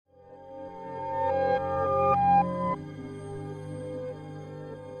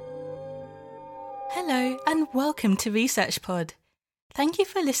Hello and welcome to Research Pod. Thank you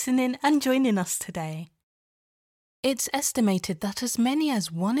for listening and joining us today. It's estimated that as many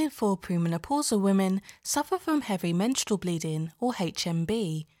as 1 in 4 premenopausal women suffer from heavy menstrual bleeding or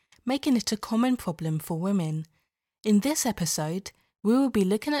HMB, making it a common problem for women. In this episode, we will be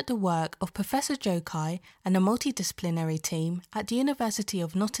looking at the work of Professor Jo Kai and a multidisciplinary team at the University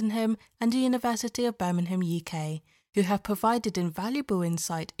of Nottingham and the University of Birmingham, UK, who have provided invaluable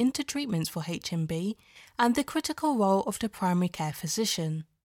insight into treatments for HMB and the critical role of the primary care physician.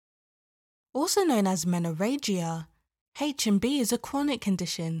 Also known as menorrhagia, HMB is a chronic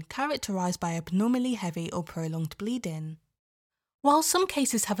condition characterized by abnormally heavy or prolonged bleeding. While some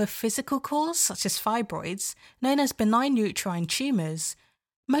cases have a physical cause, such as fibroids, known as benign uterine tumours,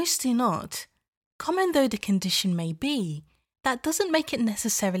 most do not. Common though the condition may be, that doesn't make it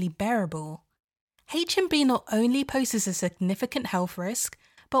necessarily bearable. HMB not only poses a significant health risk,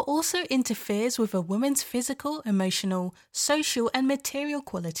 but also interferes with a woman's physical, emotional, social and material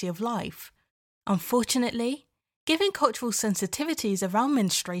quality of life. Unfortunately, given cultural sensitivities around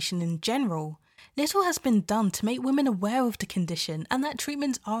menstruation in general, little has been done to make women aware of the condition and that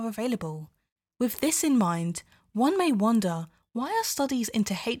treatments are available. With this in mind, one may wonder, why are studies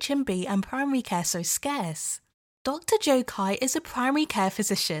into HMB and primary care so scarce? Dr. Jo Kai is a primary care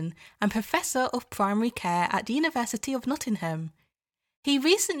physician and Professor of Primary Care at the University of Nottingham. He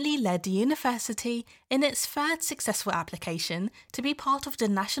recently led the university in its third successful application to be part of the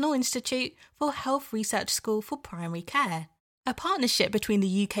National Institute for Health Research School for Primary Care, a partnership between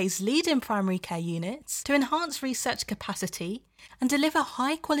the UK's leading primary care units to enhance research capacity and deliver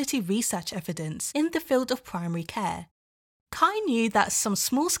high-quality research evidence in the field of primary care. Kai knew that some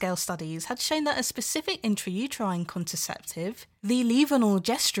small-scale studies had shown that a specific intrauterine contraceptive, the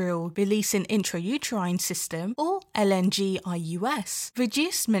levonorgestrel releasing intrauterine system, or LNG-IUS,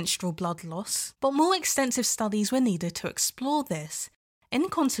 reduced menstrual blood loss, but more extensive studies were needed to explore this. In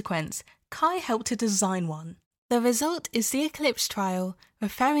consequence, Kai helped to design one. The result is the ECLIPSE trial,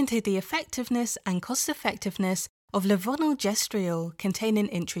 referring to the effectiveness and cost-effectiveness of levonorgestrel containing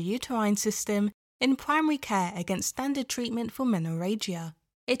intrauterine system in primary care against standard treatment for menorrhagia.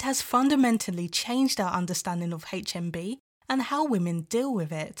 It has fundamentally changed our understanding of HMB and how women deal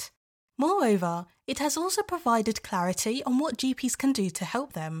with it. Moreover, it has also provided clarity on what GPs can do to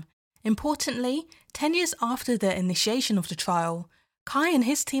help them. Importantly, 10 years after the initiation of the trial, Kai and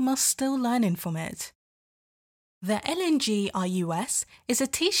his team are still learning from it. The LNG-IUS is a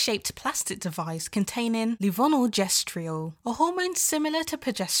T-shaped plastic device containing levonorgestrel, a hormone similar to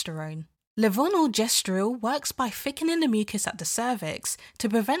progesterone. Levonorgestrel works by thickening the mucus at the cervix to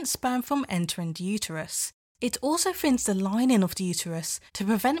prevent sperm from entering the uterus. It also thins the lining of the uterus to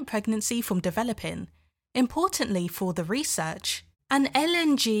prevent pregnancy from developing. Importantly for the research, an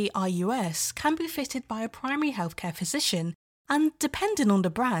LNG-IUS can be fitted by a primary healthcare physician and, depending on the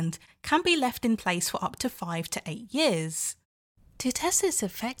brand, can be left in place for up to 5 to 8 years. To test its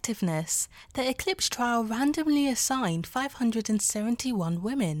effectiveness, the ECLIPSE trial randomly assigned 571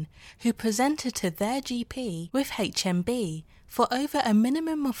 women who presented to their GP with HMB for over a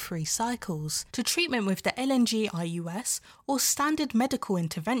minimum of 3 cycles to treatment with the LNG-IUS or standard medical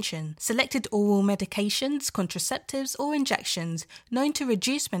intervention, selected oral medications, contraceptives or injections known to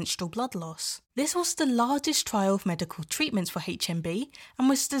reduce menstrual blood loss. This was the largest trial of medical treatments for HMB and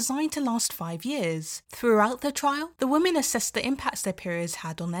was designed to last 5 years. Throughout the trial, the women assessed the impacts their periods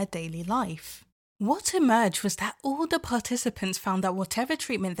had on their daily life. What emerged was that all the participants found that whatever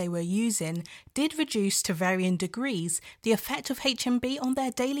treatment they were using did reduce to varying degrees the effect of HMB on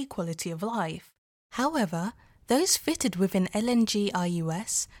their daily quality of life. However, those fitted with an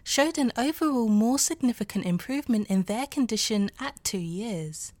LNG-IUS showed an overall more significant improvement in their condition at 2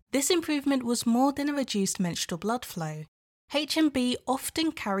 years. This improvement was more than a reduced menstrual blood flow. HMB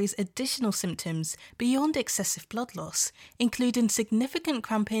often carries additional symptoms beyond excessive blood loss, including significant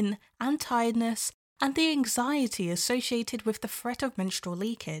cramping and tiredness and the anxiety associated with the threat of menstrual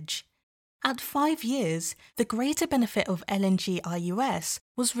leakage. At 5 years, the greater benefit of LNG-IUS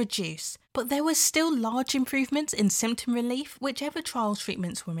was reduced, but there were still large improvements in symptom relief whichever trial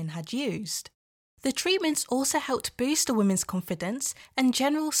treatments women had used. The treatments also helped boost a woman's confidence and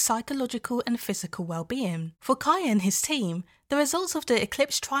general psychological and physical well-being. For Kai and his team, the results of the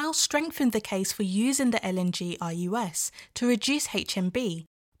ECLIPSE trial strengthened the case for using the LNG-IUS to reduce HMB,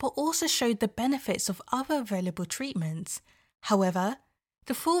 but also showed the benefits of other available treatments. However,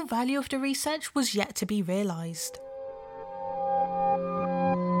 the full value of the research was yet to be realised.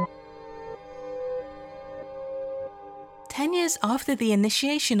 10 years after the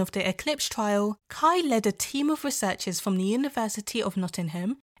initiation of the ECLIPSE trial, Kai led a team of researchers from the University of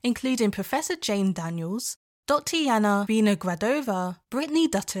Nottingham including Professor Jane Daniels, Dr. Yana Vinogradova, Brittany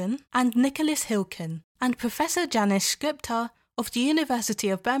Dutton, and Nicholas Hilken, and Professor Janish Gupta of the University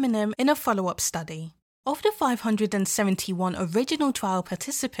of Birmingham in a follow-up study. Of the 571 original trial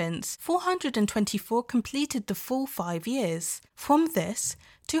participants, 424 completed the full 5 years. From this,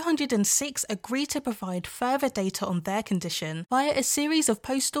 206 agreed to provide further data on their condition via a series of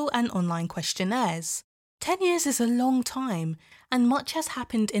postal and online questionnaires. 10 years is a long time, and much has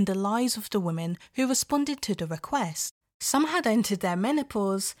happened in the lives of the women who responded to the request. Some had entered their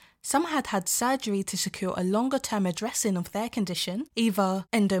menopause, some had had surgery to secure a longer-term addressing of their condition, either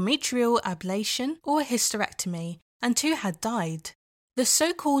endometrial ablation or a hysterectomy, and 2 had died. The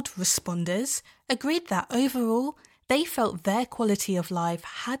so-called responders agreed that overall, they felt their quality of life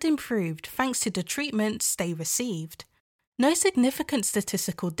had improved thanks to the treatments they received. No significant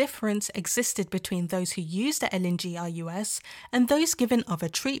statistical difference existed between those who used the LNG-IUS and those given other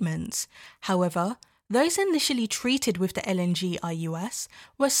treatments. However, those initially treated with the LNG-IUS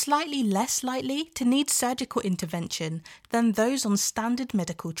were slightly less likely to need surgical intervention than those on standard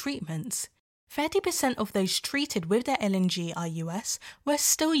medical treatments. 30% of those treated with the LNG-IUS were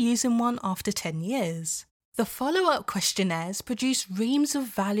still using one after 10 years. The follow-up questionnaires produced reams of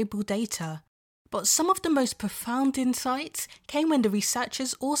valuable data, but some of the most profound insights came when the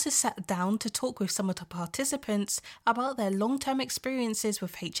researchers also sat down to talk with some of the participants about their long-term experiences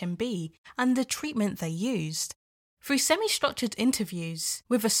with HMB and the treatment they used. Through semi-structured interviews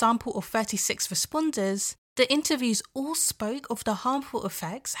with a sample of 36 responders, the interviews all spoke of the harmful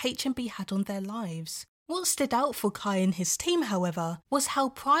effects HMB had on their lives. What stood out for Kai and his team, however, was how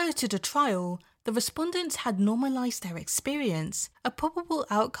prior to the trial, the respondents had normalised their experience, a probable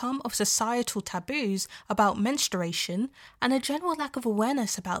outcome of societal taboos about menstruation and a general lack of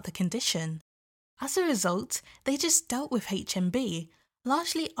awareness about the condition. As a result, they just dealt with HMB,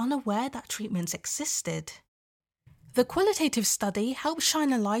 largely unaware that treatments existed. The qualitative study helped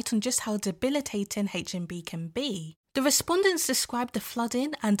shine a light on just how debilitating HMB can be. The respondents described the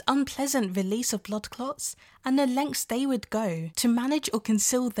flooding and unpleasant release of blood clots and the lengths they would go to manage or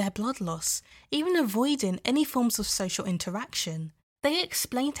conceal their blood loss, even avoiding any forms of social interaction. They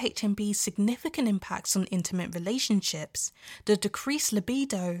explained HMB's significant impacts on intimate relationships, the decreased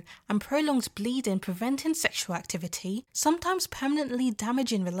libido and prolonged bleeding preventing sexual activity, sometimes permanently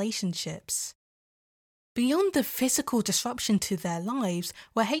damaging relationships. Beyond the physical disruption to their lives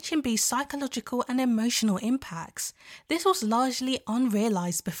were HMB's psychological and emotional impacts. This was largely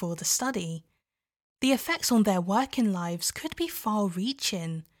unrealised before the study. The effects on their working lives could be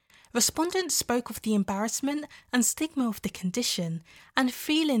far-reaching. Respondents spoke of the embarrassment and stigma of the condition and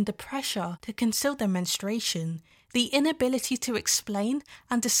feeling the pressure to conceal their menstruation, the inability to explain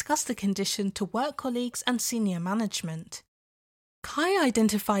and discuss the condition to work colleagues and senior management. Kai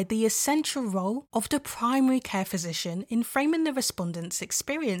identified the essential role of the primary care physician in framing the respondents'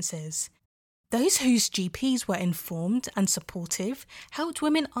 experiences. Those whose GPs were informed and supportive helped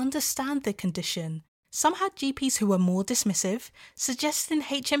women understand the condition. Some had GPs who were more dismissive, suggesting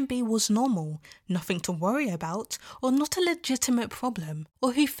HMB was normal, nothing to worry about, or not a legitimate problem,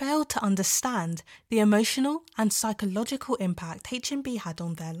 or who failed to understand the emotional and psychological impact HMB had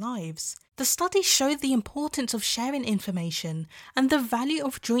on their lives. The study showed the importance of sharing information and the value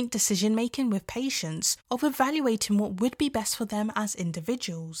of joint decision-making with patients, of evaluating what would be best for them as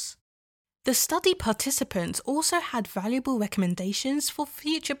individuals. The study participants also had valuable recommendations for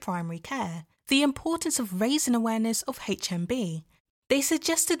future primary care. The importance of raising awareness of HMB. They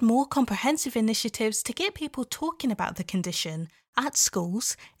suggested more comprehensive initiatives to get people talking about the condition at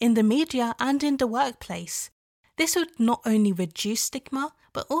schools, in the media and in the workplace. This would not only reduce stigma,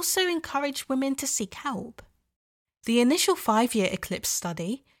 but also encourage women to seek help. The initial 5-year Eclipse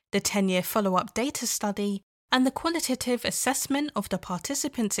study, the 10-year follow-up data study, and the qualitative assessment of the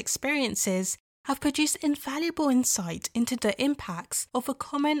participants' experiences have produced invaluable insight into the impacts of a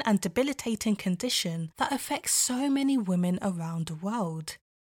common and debilitating condition that affects so many women around the world.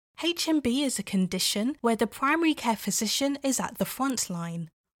 HMB is a condition where the primary care physician is at the front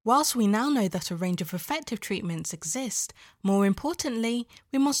line. Whilst we now know that a range of effective treatments exist, more importantly,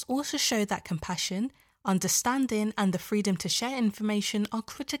 we must also show that compassion, understanding, and the freedom to share information are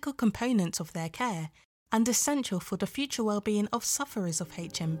critical components of their care and essential for the future well-being of sufferers of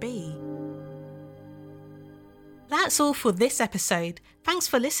HMB. That's all for this episode. Thanks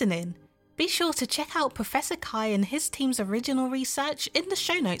for listening. Be sure to check out Professor Kai and his team's original research in the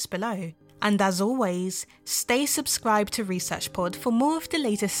show notes below. And as always, stay subscribed to ResearchPod for more of the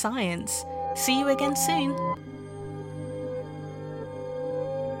latest science. See you again soon.